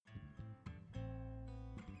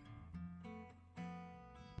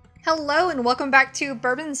Hello and welcome back to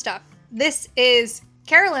Bourbon Stuff. This is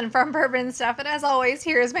Carolyn from Bourbon Stuff, and as always,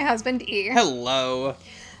 here is my husband E. Hello.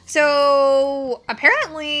 So,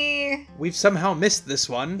 apparently... We've somehow missed this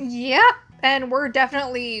one. Yep, and we're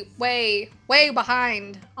definitely way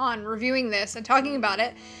behind on reviewing this and talking about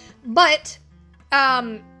it. But,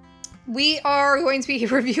 we are going to be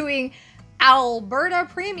reviewing Alberta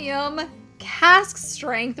Premium Cask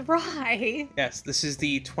Strength Rye. Yes, this is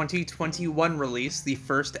the 2021 release, the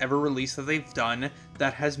first ever release that they've done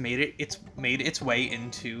that has made its way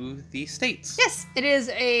into the States. Yes, it is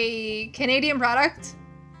a Canadian product.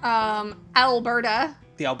 Alberta.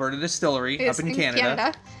 The Alberta Distillery up in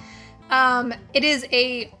Canada. It is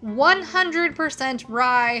a 100%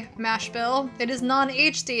 rye mash bill. It is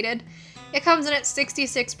non-age stated. It comes in at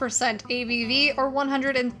 66% ABV or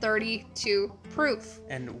 132 proof.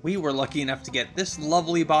 And we were lucky enough to get this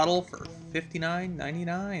lovely bottle for $59.99.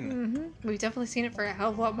 Mm-hmm. We've definitely seen it for a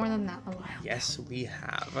hell of a lot more than that in a while. Yes, we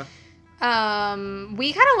have.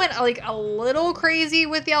 We kind of went a little crazy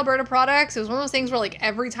with the Alberta products. It was one of those things where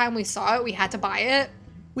every time we saw it, we had to buy it.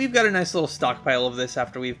 We've got a nice little stockpile of this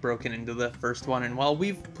after we've broken into the first one, and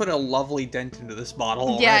we've put a lovely dent into this bottle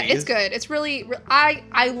already. Yeah, it's good. It's really...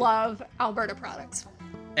 I love Alberta products.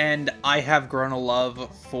 And I have grown a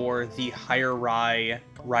love for the higher rye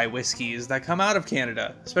whiskeys that come out of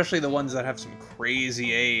Canada, especially the ones that have some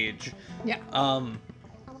crazy age. Yeah.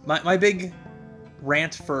 My big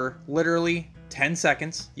rant for literally 10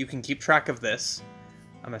 seconds. You can keep track of this.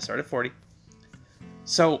 I'm going to start at 40.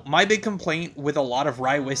 So my big complaint with a lot of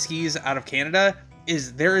rye whiskeys out of Canada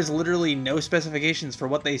is there is literally no specifications for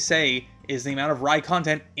what they say is the amount of rye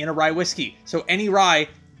content in a rye whiskey. So any rye...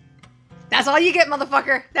 That's all you get,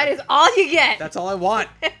 motherfucker. That is all you get. That's all I want.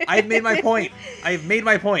 I've made my point. I've made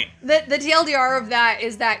my point. The TLDR of that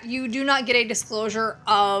is that you do not get a disclosure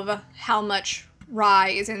of how much rye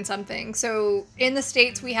is in something. So in the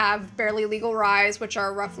States, we have barely legal ryes, which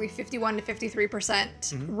are roughly 51 to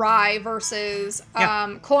 53% rye versus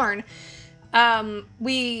corn.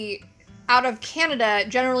 Out of Canada,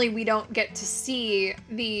 generally we don't get to see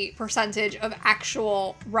the percentage of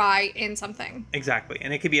actual rye in something. Exactly.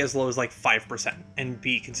 And it could be as low as 5% and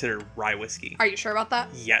be considered rye whiskey. Are you sure about that?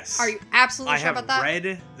 Yes. Are you absolutely sure about that? I have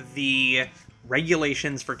read the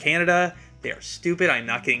regulations for Canada. They are stupid. I'm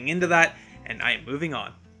not getting into that. And I am moving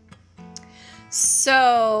on.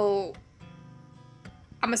 So,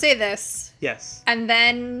 I'm going to say this. Yes. And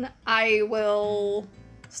then I will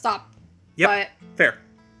stop. Yep. But fair.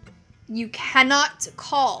 You cannot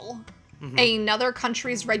call another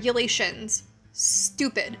country's regulations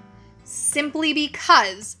stupid simply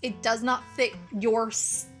because it does not fit your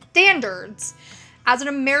standards as an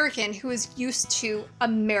American who is used to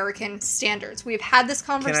American standards. We've had this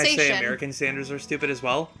conversation. Can I say American standards are stupid as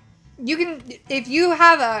well? You can, if you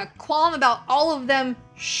have a qualm about all of them,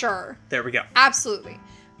 sure. There we go. Absolutely.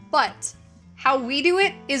 But how we do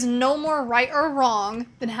it is no more right or wrong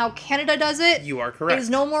than how Canada does it. You are correct. It is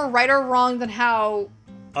no more right or wrong than how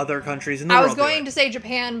other countries in the world I was going to say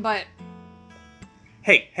Japan, but...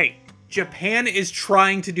 Hey. Japan is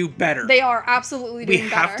trying to do better. They are absolutely doing better.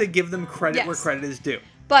 We have to give them credit where credit is due.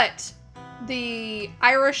 But the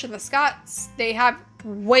Irish and the Scots, they have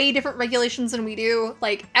way different regulations than we do.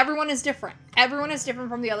 Everyone is different. Everyone is different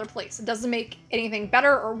from the other place. It doesn't make anything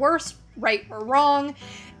better or worse, right or wrong.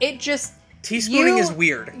 It just... Teaspooning is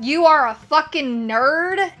weird. You are a fucking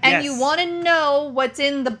nerd, and you want to know what's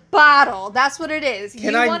in the bottle. That's what it is.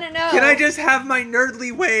 You want to know. Can I just have my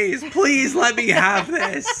nerdly ways? Please let me have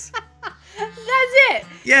this. That's it.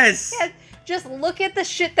 Yes. Yeah, just look at the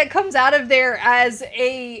shit that comes out of there as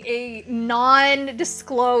a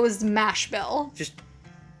non-disclosed mash bill.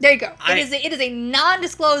 There you go. It is a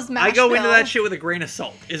non-disclosed mash bill. I go into that shit with a grain of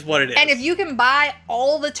salt, is what it is. And if you can buy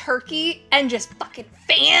all the turkey and just fucking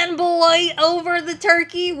fanboy over the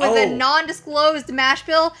turkey with a non-disclosed mash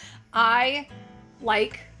bill, I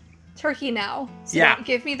like turkey now. So don't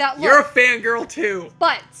give me that look. You're a fangirl too.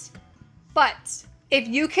 But if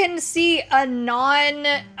you can see a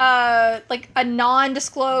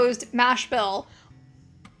non-disclosed mash bill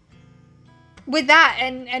with that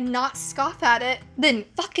and not scoff at it, then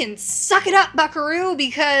fucking suck it up, buckaroo,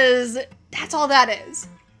 because that's all that is.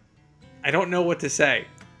 I don't know what to say.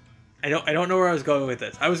 I don't know where I was going with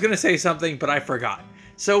this. I was going to say something, but I forgot.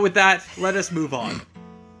 So with that, let us move on.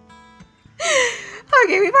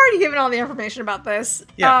 Okay, we've already given all the information about this.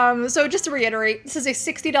 Yeah. So just to reiterate, this is a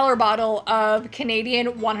 $60 bottle of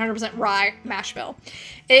Canadian 100% rye mash bill.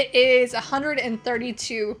 It is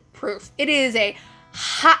 132 proof. It is a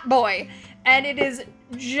hot boy, and it is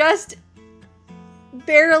just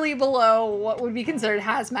barely below what would be considered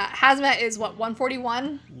hazmat. Hazmat is what,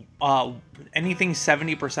 141? anything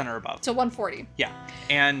 70% or above. So 140. Yeah.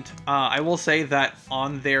 And I will say that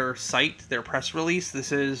on their site, their press release,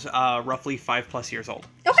 this is roughly 5+ years old.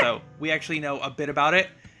 Okay. So we actually know a bit about it.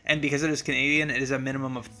 And because it is Canadian, it is a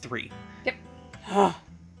minimum of 3. Yep.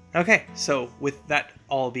 Okay, so with that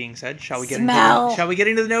all being said, shall we get into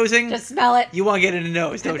the nosing? Just smell it. You want to get into the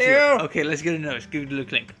nose, don't I you? do. Okay, let's get into the nose. Give it a little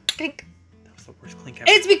clink. Clink. That was the worst clink ever.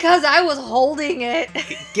 It's because I was holding it.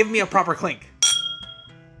 Give me a proper clink.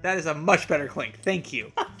 That is a much better clink. Thank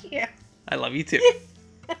you. Fuck yeah. I love you too.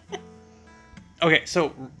 Okay,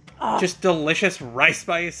 so just delicious rice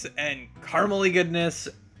spice and caramely goodness.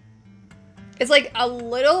 It's like a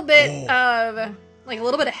little bit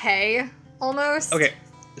of hay almost. Okay,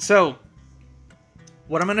 so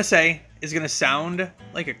what I'm going to say is going to sound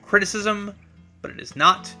like a criticism, but it is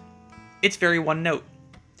not. It's very one note.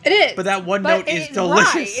 It is. But that one note is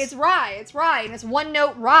delicious. It's rye, and it's one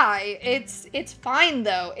note rye. It's fine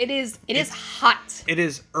though. It's hot. It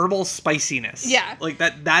is herbal spiciness. Yeah. Like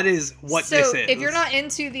that is what so this is. So if you're not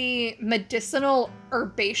into the medicinal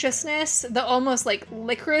herbaceousness, the almost like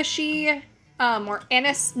licoricey or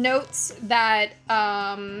anise notes that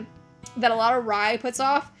that a lot of rye puts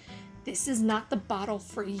off, this is not the bottle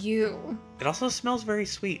for you. It also smells very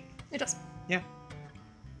sweet. It does. Yeah.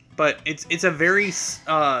 But it's a very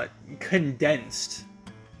condensed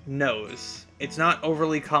nose. It's not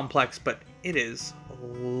overly complex, but it is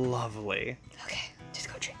lovely. Okay, just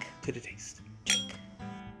go drink. To the taste. Drink.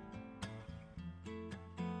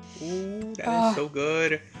 Ooh, that is so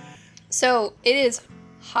good. So it is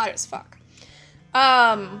hot as fuck.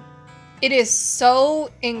 It is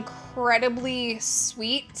so incredibly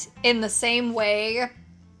sweet in the same way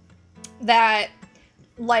that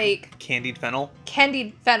like candied fennel.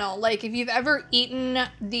 Like if you've ever eaten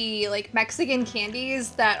the like Mexican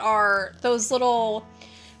candies that are those little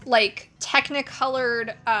like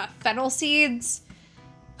technicolored fennel seeds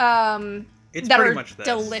It's that pretty are much this.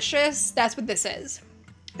 delicious. That's what this is.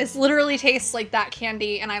 It literally tastes like that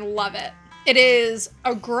candy and I love it. It is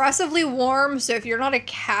aggressively warm, so if you're not a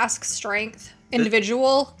cask strength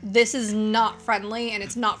individual, this is not friendly and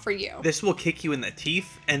it's not for you. This will kick you in the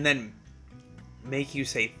teeth and then make you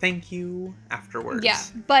say thank you afterwards. Yeah,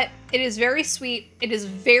 but it is very sweet. It is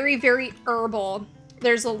very, very herbal.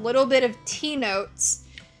 There's a little bit of tea notes.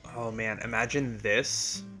 Oh man, imagine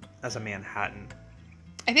this as a Manhattan.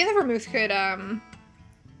 I think the vermouth could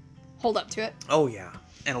hold up to it. Oh yeah,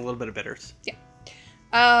 and a little bit of bitters. Yeah.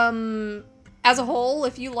 As a whole,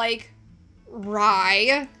 if you like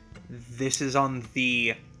rye, this is on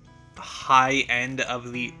the high end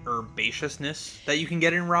of the herbaceousness that you can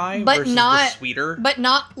get in rye, but versus not the sweeter. but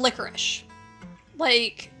not licorice.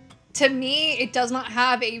 Like to me, it does not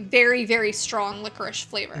have a very, very strong licorice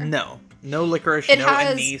flavor. No licorice, it no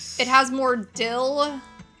has, anise. It has more dill,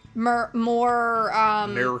 more more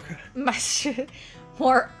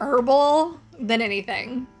herbal than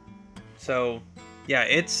anything. So, yeah,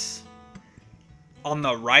 it's on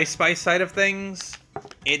the rye spice side of things.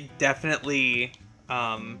 It definitely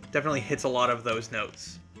hits a lot of those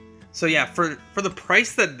notes. So yeah, for the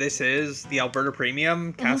price that this is, the Alberta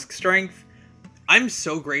Premium cask strength, I'm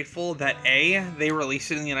so grateful that they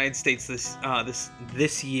released it in the United States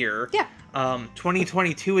this year. Yeah.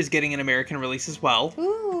 2022 is getting an American release as well.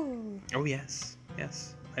 Ooh. Oh yes.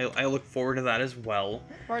 I look forward to that as well.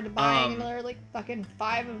 Forward to buying another like fucking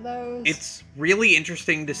 5 of those. It's really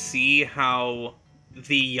interesting to see how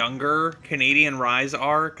the younger Canadian ryes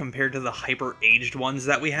are compared to the hyper-aged ones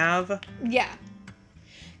that we have. Yeah.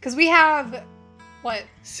 Because we have, what?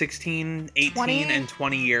 16, 18, 20? and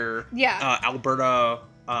 20-year Alberta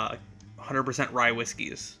 100% rye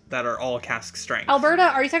whiskeys that are all cask strength. Alberta,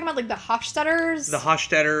 are you talking about like the Hofstadters? The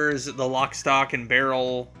Hofstadters, the Lock, Stock, and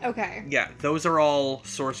Barrel. Okay. Yeah, those are all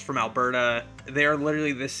sourced from Alberta. They are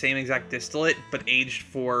literally the same exact distillate, but aged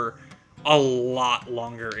for a lot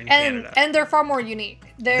longer in Canada. And they're far more unique.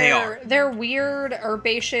 They are. They're weird,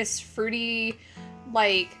 herbaceous, fruity,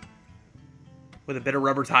 like... With a bit of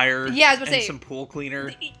rubber tire. Yeah, I was about to and say, some pool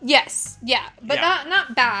cleaner. Yes, yeah. But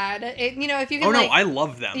not bad. If you can I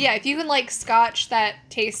love them. Yeah, if you can like scotch that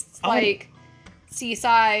tastes like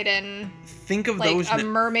seaside and think of like those a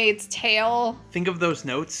mermaid's tail. Think of those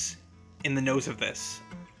notes in the nose of this.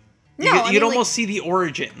 You'd almost see the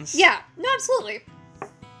origins. Yeah, no, absolutely.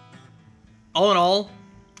 All in all,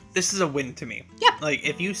 this is a win to me. Yeah. Like,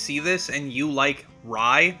 if you see this and you like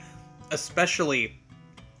rye, especially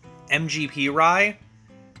MGP rye,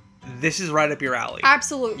 this is right up your alley.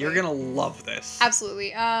 Absolutely. You're gonna love this.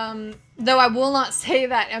 Absolutely. Though I will not say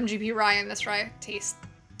that MGP rye and this rye taste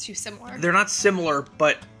too similar. They're not similar,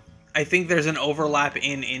 but I think there's an overlap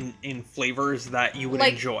in flavors that you would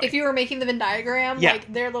like, enjoy. if you were making the Venn diagram, Yeah.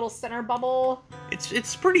 like their little center bubble.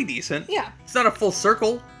 It's pretty decent. Yeah. It's not a full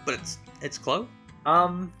circle, but it's close.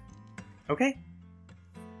 Okay.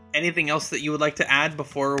 Anything else that you would like to add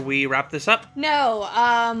before we wrap this up? No,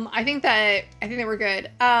 I think that we're good.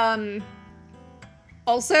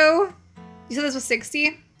 Also, you said this was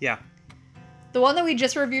 60? Yeah. The one that we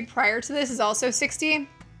just reviewed prior to this is also 60.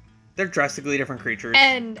 They're drastically different creatures.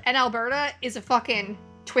 And Alberta is a fucking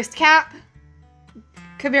twist cap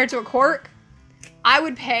compared to a cork. I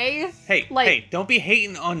would pay. Hey, don't be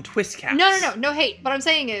hating on twist caps. No hate. What I'm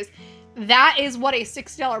saying is, that is what a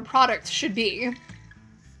 $60 product should be.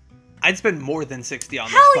 I'd spend more than 60 on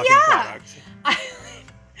this Hell fucking yeah! product.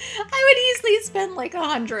 I would easily spend like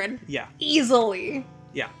 100. Yeah. Easily.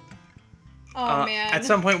 Yeah. Oh man. At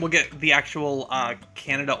some point, we'll get the actual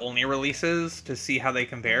Canada-only releases to see how they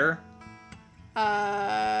compare.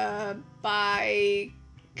 By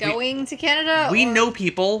going to Canada? We know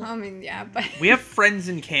people. I mean, yeah, but... We have friends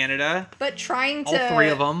in Canada. But trying to... All three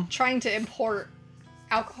of them. Trying to import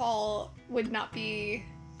alcohol would not be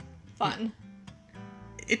fun.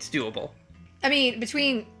 It's doable. I mean,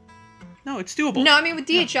 between... No, it's doable. No, I mean, with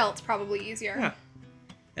DHL, it's probably easier. Yeah.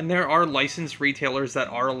 And there are licensed retailers that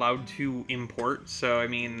are allowed to import, so, I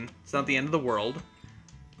mean, it's not the end of the world.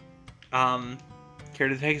 Care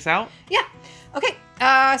to take us out? Yeah. Okay.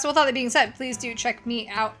 So with all that being said, please do check me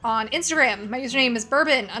out on Instagram. My username is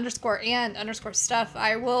bourbon_and_stuff.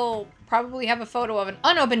 I will probably have a photo of an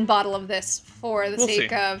unopened bottle of this for the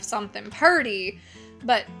sake of something party.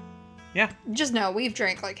 But yeah, just know we've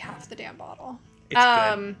drank like half the damn bottle. It's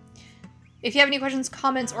good. If you have any questions,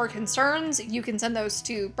 comments, or concerns, you can send those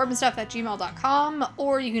to bourbonstuff@gmail.com,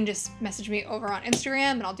 or you can just message me over on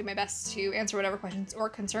Instagram, and I'll do my best to answer whatever questions or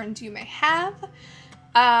concerns you may have.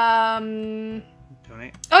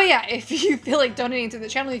 Donate. Oh yeah, if you feel like donating to the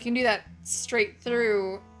channel, you can do that straight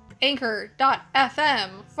through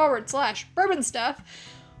anchor.fm/bourbonstuff,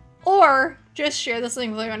 or just share this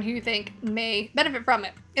link with anyone who you think may benefit from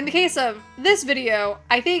it. In the case of this video,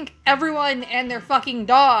 I think everyone and their fucking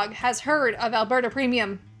dog has heard of Alberta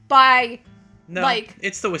Premium by,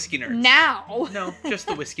 it's the Whiskey Nerds. Now. No, just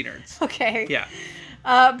the Whiskey Nerds. Okay. Yeah.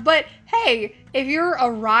 But hey, if you're a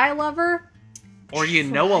rye lover... Or you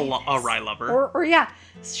know a rye lover. Or yeah,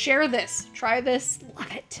 share this. Try this.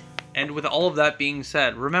 Love it. And with all of that being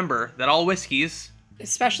said, remember that all whiskeys...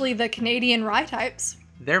 Especially the Canadian rye types.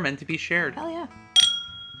 They're meant to be shared. Hell yeah.